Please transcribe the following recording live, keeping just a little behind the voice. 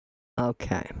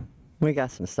Okay, we got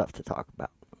some stuff to talk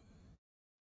about.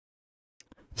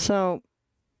 So,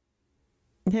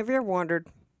 have you ever wondered,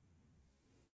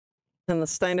 in the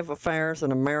state of affairs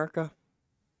in America,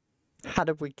 how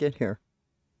did we get here?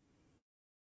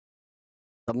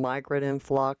 The migrant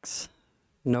influx,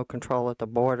 no control at the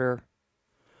border.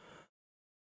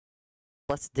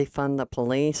 Let's defund the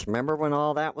police. Remember when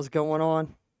all that was going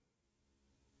on?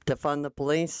 Defund the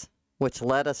police, which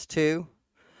led us to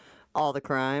all the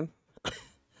crime.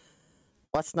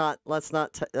 Let's not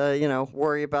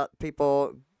worry about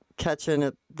people catching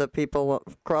it, the people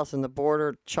crossing the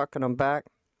border, chucking them back.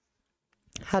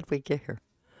 How did we get here?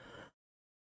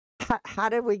 How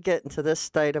did we get into this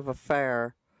state of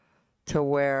affair to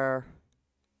where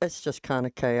it's just kind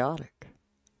of chaotic,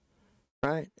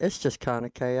 right? It's just kind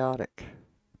of chaotic.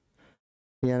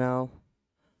 You know,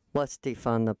 let's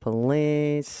defund the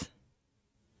police,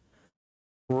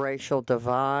 racial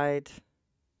divide.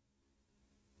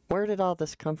 Where did all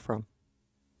this come from?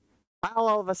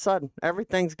 All of a sudden,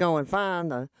 everything's going fine,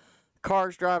 the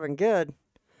car's driving good,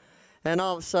 and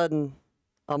all of a sudden,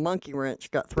 a monkey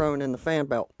wrench got thrown in the fan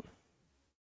belt.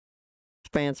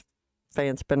 Fan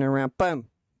spinning around, boom,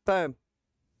 boom.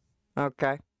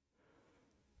 Okay.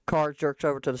 Car jerks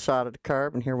over to the side of the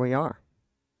curb, and here we are.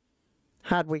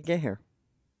 How'd we get here?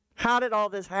 How did all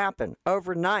this happen?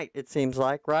 Overnight, it seems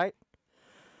like, right?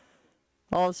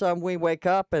 All of a sudden, we wake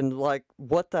up and like,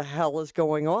 what the hell is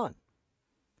going on?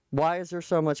 Why is there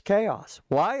so much chaos?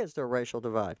 Why is there racial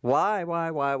divide? Why?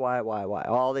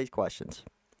 All these questions.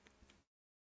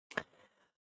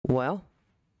 Well,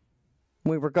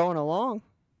 we were going along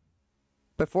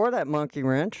before that monkey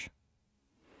wrench.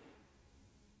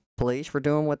 Police were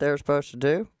doing what they were supposed to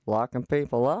do, locking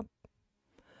people up.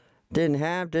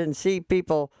 Didn't see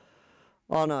people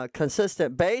on a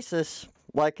consistent basis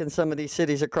like in some of these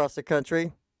cities across the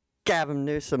country. Gavin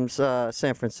Newsom's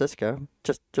San Francisco.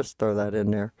 Just throw that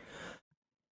in there.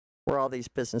 Where all these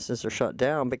businesses are shut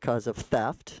down because of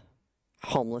theft,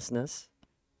 homelessness.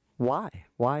 Why?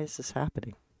 Why is this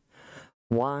happening?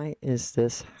 Why is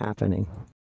this happening?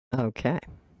 Okay.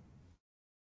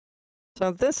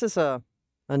 So this is a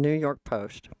New York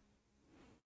Post.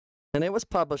 And it was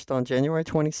published on January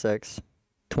 26,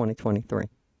 2023.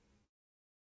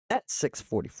 At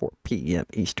 6:44 p.m.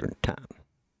 Eastern Time.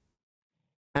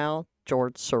 How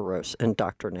George Soros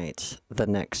indoctrinates the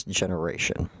next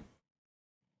generation.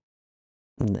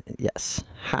 Yes.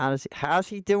 How's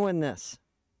he doing this?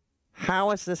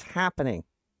 How is this happening?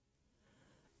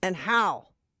 And how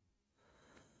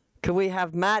could we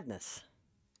have madness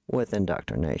with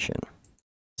indoctrination?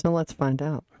 So let's find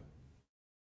out.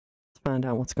 Let's find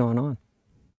out what's going on.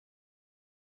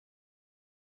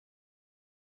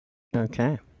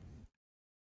 Okay.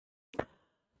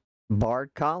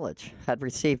 Bard College had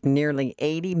received nearly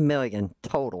 $80 million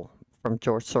total from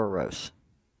George Soros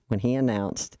when he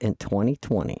announced in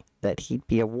 2020 that he'd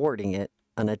be awarding it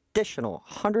an additional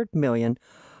 $100 million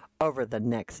over the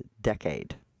next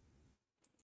decade.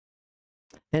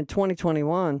 In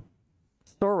 2021,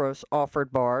 Soros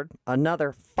offered Bard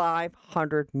another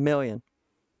 $500 million.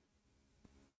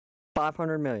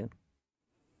 $500 million.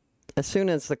 As soon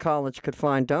as the college could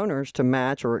find donors to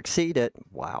match or exceed it,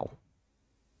 wow.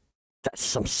 That's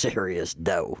some serious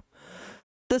dough.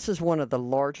 This is one of the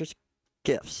largest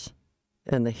gifts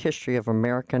in the history of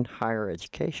American higher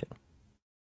education.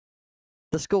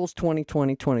 The school's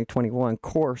 2020-2021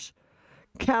 course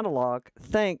catalog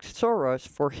thanked Soros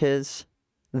for his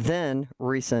then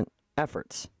recent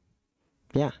efforts.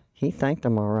 Yeah, he thanked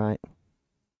him all right.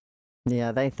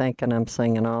 Yeah, they thanking him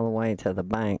singing all the way to the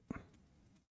bank.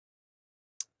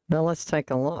 Now let's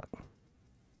take a look.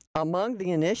 Among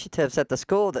the initiatives at the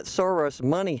school that Soros'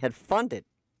 money had funded,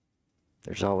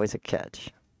 there's always a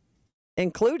catch,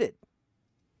 included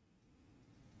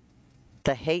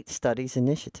the Hate Studies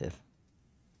Initiative,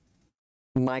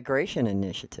 Migration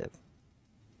Initiative,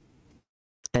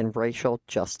 and Racial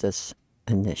Justice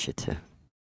Initiative.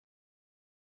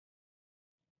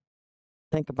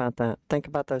 Think about that. Think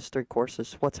about those three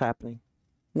courses. What's happening?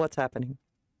 What's happening?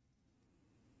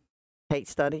 Hate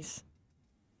studies.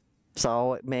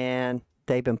 So, man,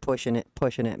 they've been pushing it,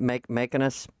 making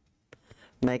us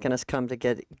come to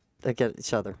get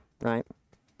each other, right?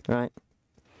 Right?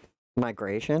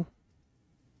 Migration,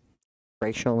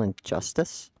 racial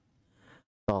injustice.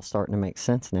 It's all starting to make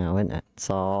sense now, isn't it? It's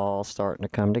all starting to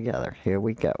come together. Here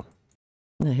we go.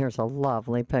 Now, here's a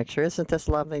lovely picture. Isn't this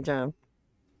lovely, Joan?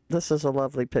 This is a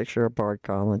lovely picture of Bard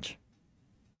College.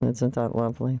 Isn't that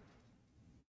lovely?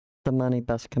 The money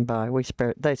best can buy.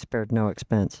 They spared no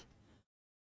expense.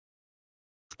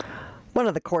 One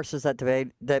of the courses that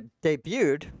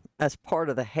debuted as part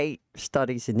of the Hate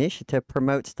Studies Initiative,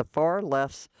 promotes the far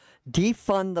left's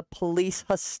defund the police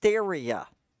hysteria.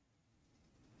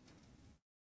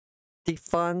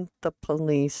 Defund the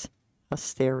police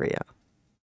hysteria.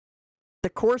 The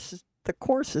course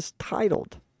is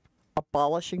titled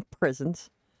Abolishing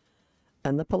Prisons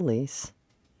and the Police,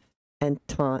 and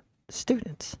taught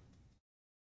students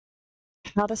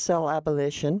how to sell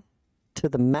abolition to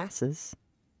the masses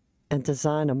and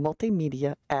design a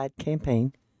multimedia ad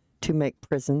campaign to make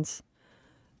prisons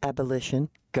abolition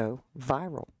go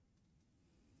viral.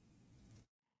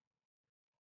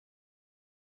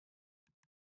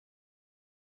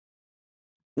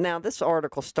 Now, this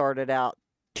article started out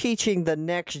teaching the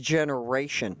next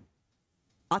generation.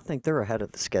 I think they're ahead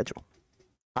of the schedule.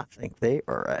 I think they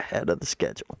are ahead of the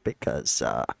schedule because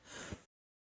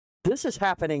this is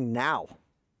happening now.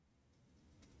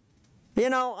 You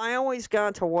know, I always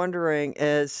got to wondering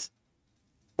is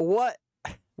what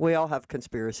we all have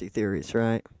conspiracy theories,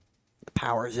 right? The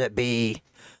powers that be,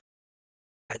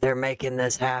 they're making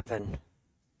this happen.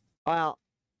 Well,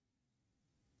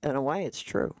 in a way, it's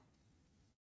true.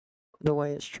 The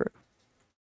way it's true.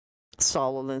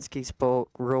 Saul Alinsky's book,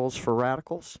 Rules for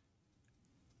Radicals.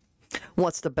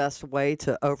 What's the best way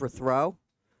to overthrow?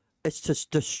 It's to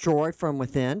destroy from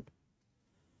within.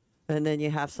 And then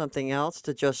you have something else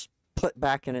to just put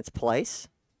back in its place.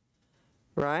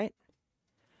 Right?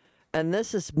 And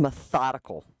this is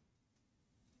methodical.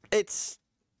 It's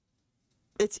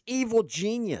evil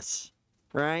genius,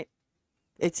 right?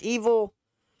 It's evil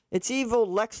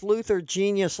Lex Luthor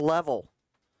genius level.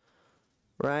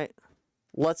 Right?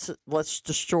 Let's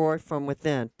destroy from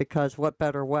within, because what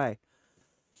better way?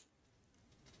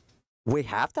 We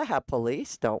have to have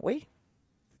police, don't we?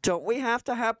 Don't we have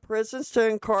to have prisons to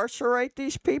incarcerate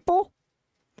these people?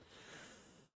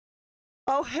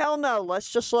 Oh, hell no. Let's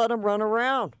just let them run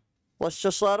around. Let's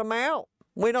just let them out.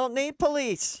 We don't need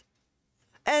police.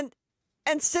 And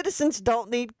citizens don't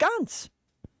need guns.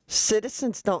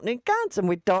 Citizens don't need guns, and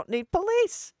we don't need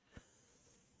police.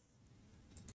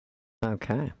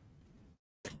 Okay.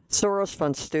 Soros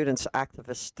funds students,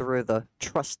 activists through the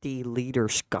Trustee Leader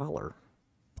Scholar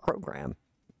program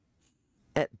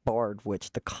at Bard,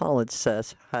 which the college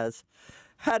says has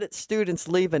had its students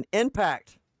leave an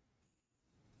impact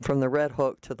from the Red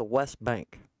Hook to the West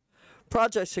Bank.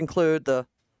 Projects include the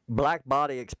Black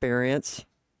Body Experience,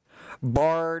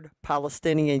 Bard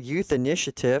Palestinian Youth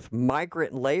Initiative,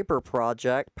 Migrant Labor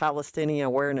Project, Palestinian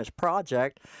Awareness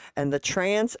Project, and the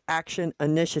Trans Action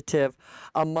Initiative,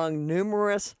 among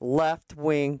numerous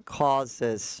left-wing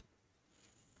causes.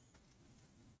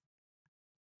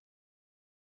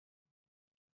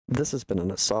 This has been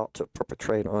an assault to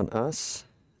perpetrate on us.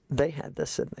 They had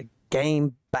this in the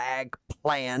game bag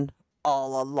plan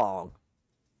all along.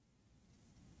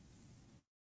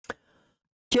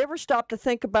 Do you ever stop to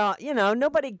think about,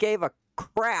 nobody gave a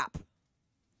crap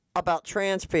about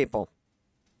trans people,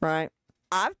 right?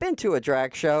 I've been to a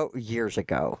drag show years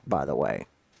ago, by the way,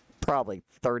 probably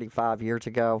 35 years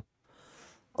ago,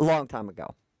 a long time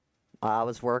ago. I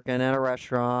was working in a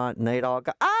restaurant, and they'd all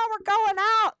go, we're going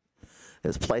out. It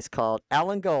was a place called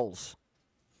Alan Gold's.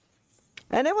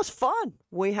 And it was fun.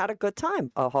 We had a good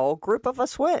time. A whole group of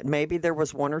us went. Maybe there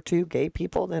was one or two gay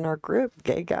people in our group,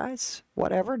 gay guys,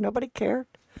 whatever. Nobody cared.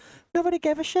 Nobody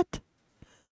gave a shit.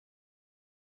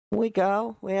 We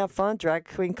go. We have fun. Drag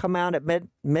queen come out at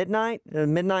midnight. At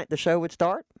midnight, the show would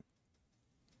start.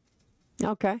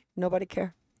 Okay. Nobody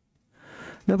cared.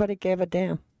 Nobody gave a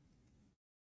damn.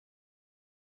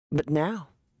 But now,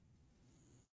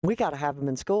 we got to have them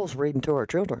in schools reading to our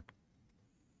children.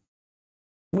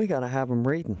 We got to have them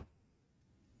reading,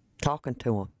 talking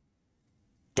to them,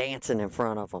 dancing in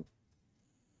front of them,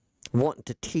 wanting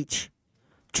to teach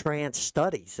trans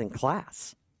studies in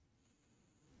class.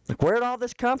 Like, where did all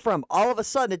this come from? All of a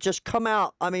sudden, it just come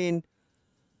out. I mean,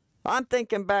 I'm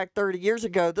thinking back 30 years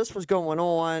ago, this was going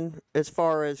on as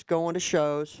far as going to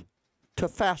shows, to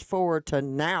fast forward to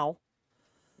now.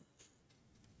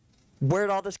 Where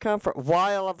did all this come from?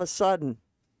 Why all of a sudden,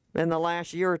 in the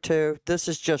last year or two, this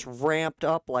is just ramped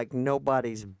up like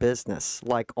nobody's business,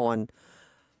 like on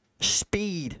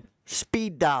speed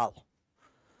dial,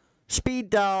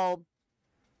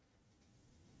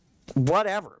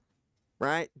 whatever,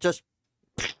 right? Just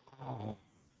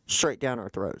straight down our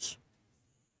throats.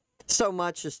 So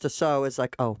much as to so is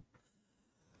like, oh,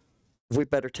 we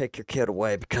better take your kid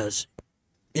away because,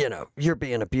 you're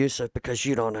being abusive because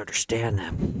you don't understand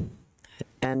them.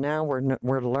 And now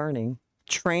we're learning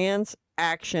Trans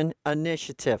Action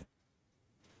Initiative.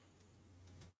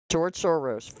 George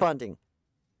Soros funding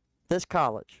this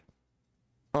college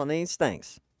on these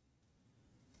things.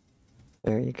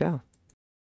 There you go.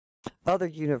 Other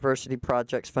university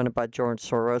projects funded by George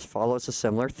Soros follows a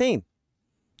similar theme.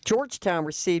 Georgetown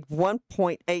received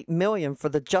 $1.8 million for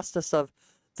the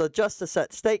Justice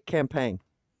at Stake campaign,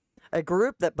 a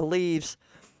group that believes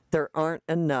there aren't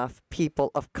enough people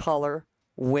of color,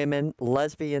 women,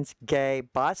 lesbians, gay,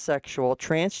 bisexual,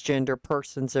 transgender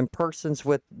persons, and persons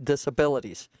with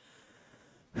disabilities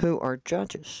who are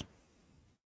judges.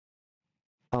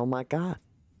 Oh my God.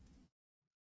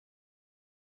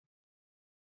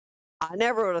 I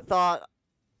never would have thought,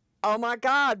 oh my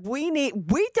God, we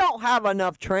don't have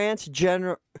enough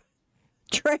transgender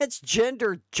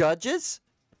judges.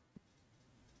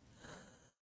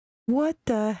 What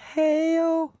the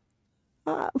hell?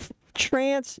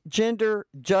 Transgender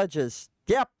judges.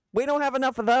 Yep, we don't have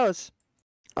enough of those.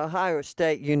 Ohio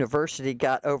State University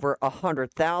got over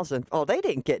 100,000. Oh, they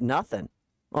didn't get nothing.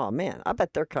 Oh man, I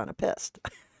bet they're kind of pissed.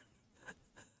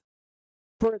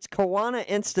 For its Kiwanis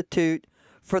Institute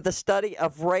for the Study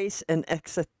of Race and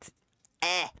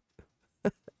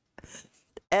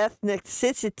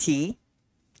Ethnicity,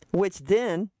 which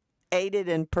then aided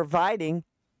in providing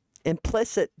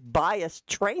implicit bias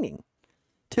training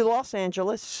to Los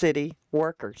Angeles city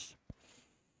workers.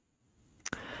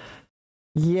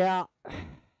 Yeah,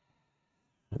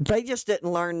 they just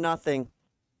didn't learn nothing,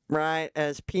 right?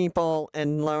 As people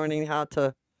and learning how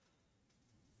to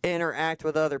interact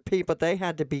with other people, they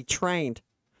had to be trained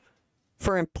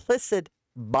for implicit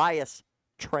bias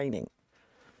training.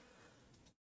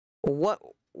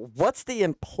 What's the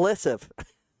implicit?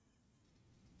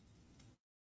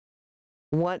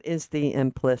 What is the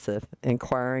implicit?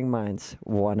 Inquiring minds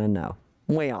want to know.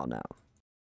 We all know.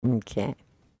 Okay.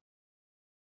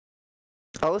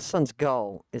 OSUN's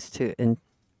goal is to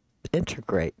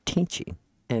integrate teaching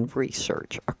and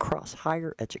research across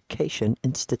higher education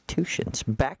institutions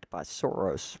backed by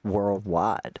Soros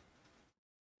worldwide.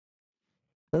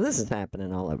 Now, this is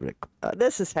happening all over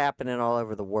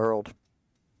the world.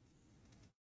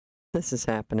 This is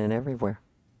happening everywhere.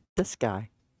 This guy.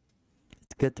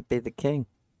 It's good to be the king.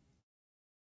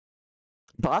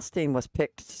 Boston was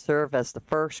picked to serve as the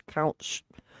first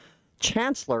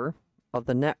chancellor of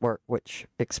the network, which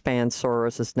expands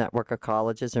Soros' network of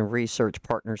colleges and research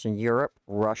partners in Europe,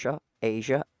 Russia,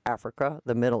 Asia, Africa,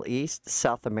 the Middle East,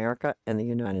 South America, and the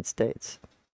United States.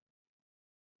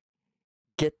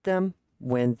 Get them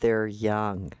when they're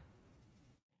young.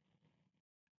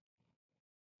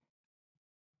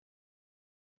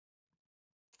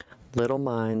 Little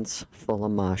minds full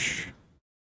of mush.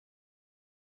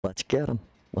 Let's get them.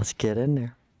 Let's get in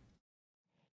there.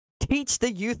 Teach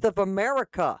the youth of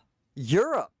America,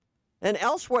 Europe, and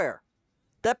elsewhere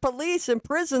that police and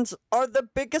prisons are the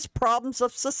biggest problems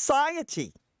of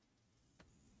society.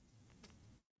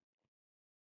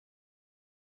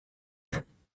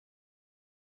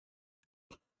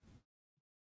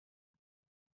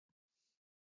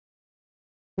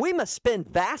 We must spend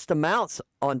vast amounts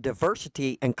on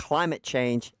diversity and climate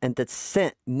change, and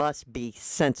dissent must be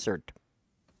censored.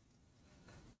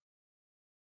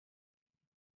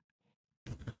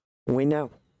 We know.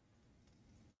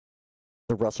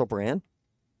 The Russell brand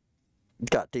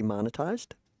got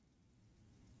demonetized.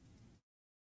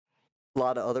 A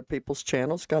lot of other people's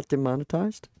channels got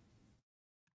demonetized.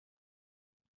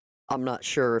 I'm not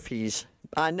sure if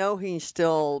I know he's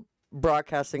still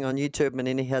broadcasting on YouTube, and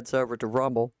then he heads over to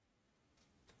Rumble.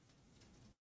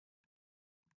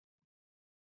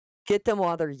 Get them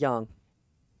while they're young.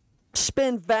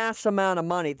 Spend vast amount of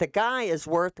money. The guy is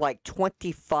worth like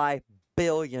 $25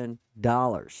 billion.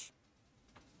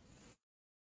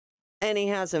 And he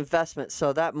has investments,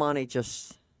 so that money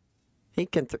just he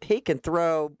can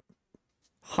throw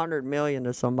 $100 million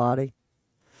to somebody.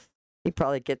 He'd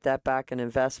probably get that back in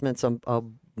investments a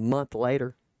month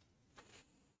later.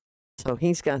 So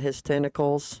he's got his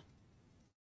tentacles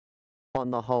on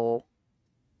the whole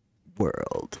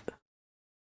world,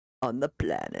 on the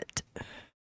planet.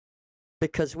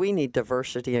 Because we need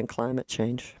diversity and climate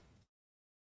change.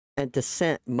 And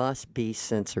dissent must be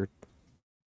censored.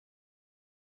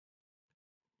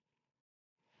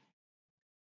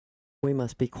 We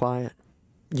must be quiet.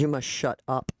 You must shut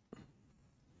up.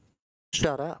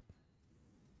 Shut up.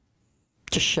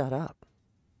 Just shut up.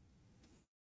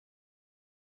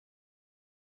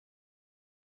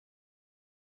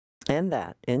 And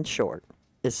that, in short,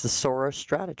 is the Soros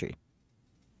strategy.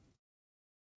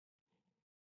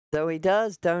 Though he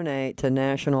does donate to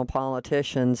national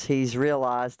politicians, he's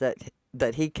realized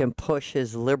that he can push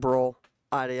his liberal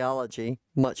ideology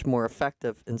much more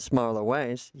effective in smaller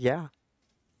ways. Yeah.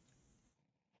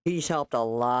 He's helped a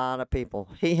lot of people.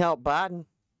 He helped Biden.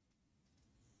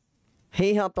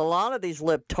 He helped a lot of these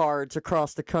libtards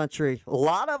across the country. A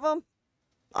lot of them.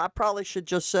 I probably should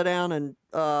just sit down and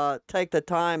take the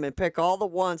time and pick all the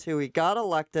ones who he got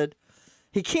elected.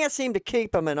 He can't seem to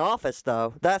keep them in office,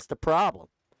 though. That's the problem.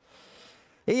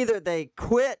 Either they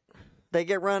quit, they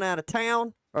get run out of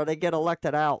town, or they get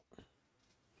elected out.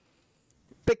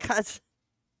 Because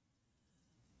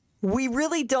we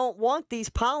really don't want these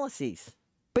policies.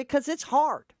 Because it's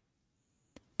hard.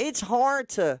 It's hard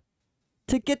to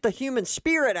get the human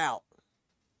spirit out.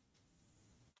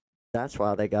 That's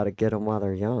why they got to get them while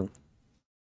they're young.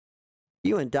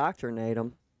 You indoctrinate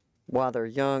them while they're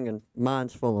young and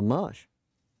minds full of mush.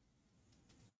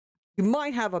 You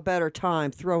might have a better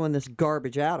time throwing this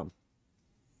garbage at them.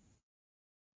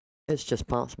 It's just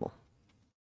possible.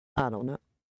 I don't know.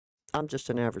 I'm just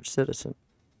an average citizen.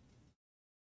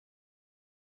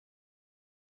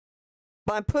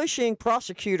 By pushing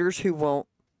prosecutors who won't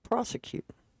prosecute.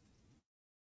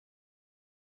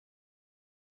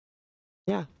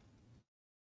 Yeah.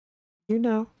 You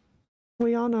know.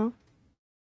 We all know.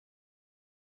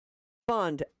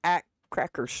 Fund act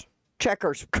crackers.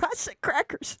 Checkers. I said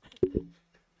crackers.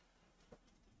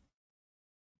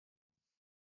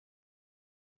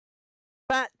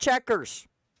 Fat checkers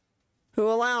who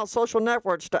allow social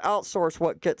networks to outsource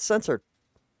what gets censored.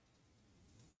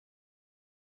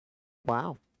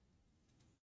 Wow.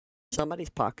 Somebody's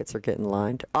pockets are getting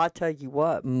lined. I tell you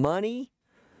what, money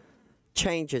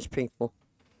changes people.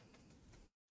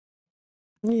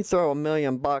 You throw $1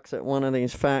 million at one of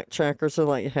these fact checkers, they're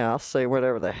like, yeah, I'll say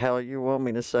whatever the hell you want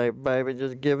me to say, baby.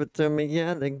 Just give it to me,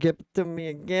 yeah, then give it to me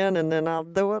again, and then I'll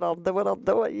do it, I'll do it, I'll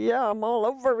do it. Yeah, I'm all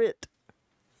over it.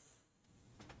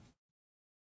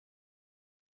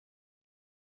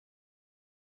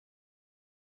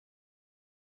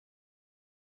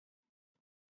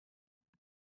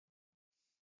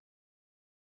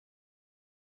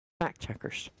 Fact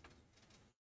checkers.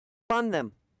 Fund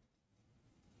them.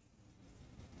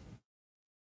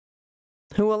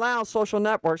 Who allow social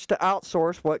networks to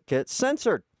outsource what gets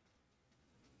censored.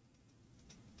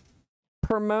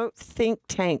 Promote think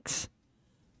tanks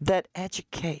that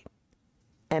educate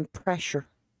and pressure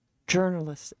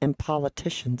journalists and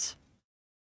politicians,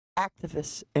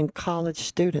 activists and college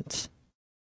students.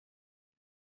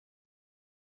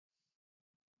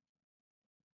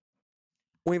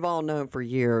 We've all known for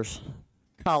years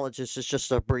colleges is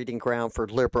just a breeding ground for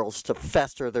liberals to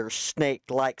fester their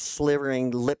snake-like slithering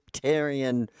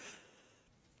libertarian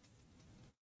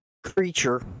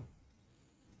creature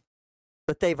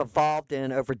that they've evolved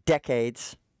in over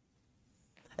decades.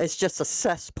 It's just a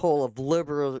cesspool of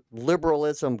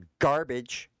liberalism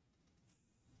garbage.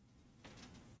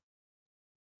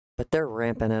 But they're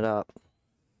ramping it up.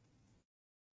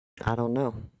 I don't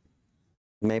know.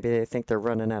 Maybe they think they're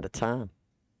running out of time.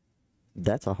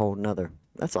 That's a whole nother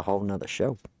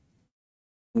show.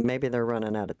 Maybe they're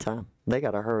running out of time. They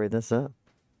got to hurry this up.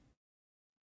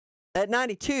 At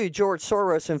 92, George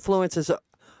Soros' influences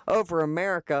over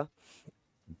America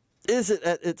is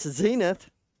at its zenith,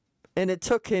 and it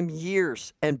took him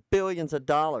years and billions of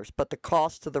dollars, but the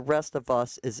cost to the rest of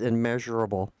us is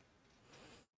immeasurable.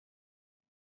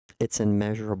 It's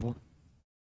immeasurable.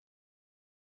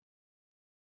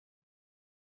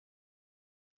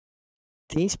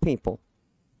 These people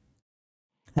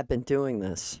have been doing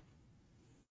this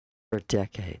for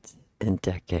decades and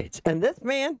decades. And this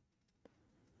man,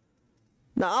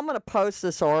 now I'm going to post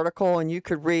this article and you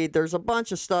could read, there's a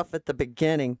bunch of stuff at the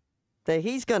beginning that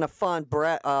he's going to fund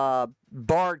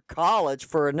Bard College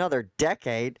for another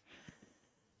decade,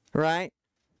 right?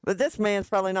 But this man's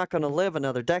probably not going to live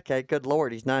another decade. Good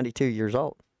Lord, he's 92 years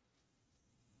old.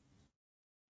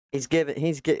 He's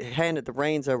handed the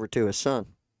reins over to his son.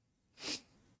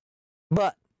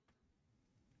 But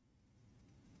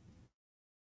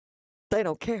they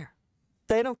don't care.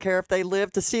 They don't care if they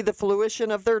live to see the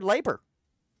fruition of their labor.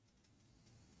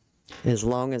 As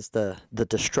long as the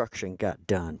destruction got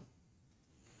done.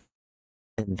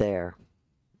 And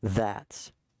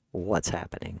that's what's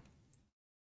happening.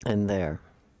 And there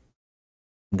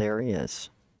he is.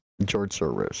 George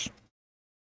Soros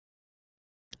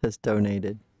has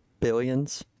donated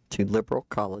billions to liberal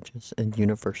colleges and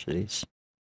universities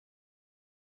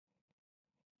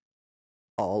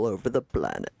all over the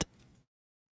planet.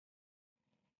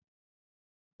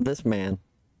 This man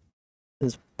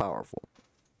is powerful.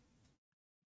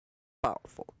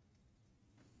 Powerful.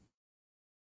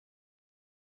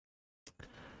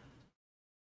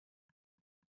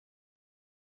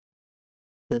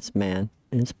 This man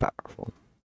is powerful.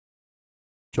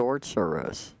 George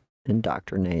Soros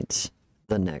indoctrinates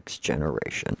the next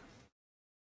generation.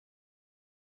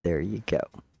 There you go.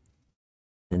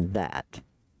 And that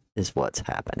is what's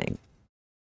happening.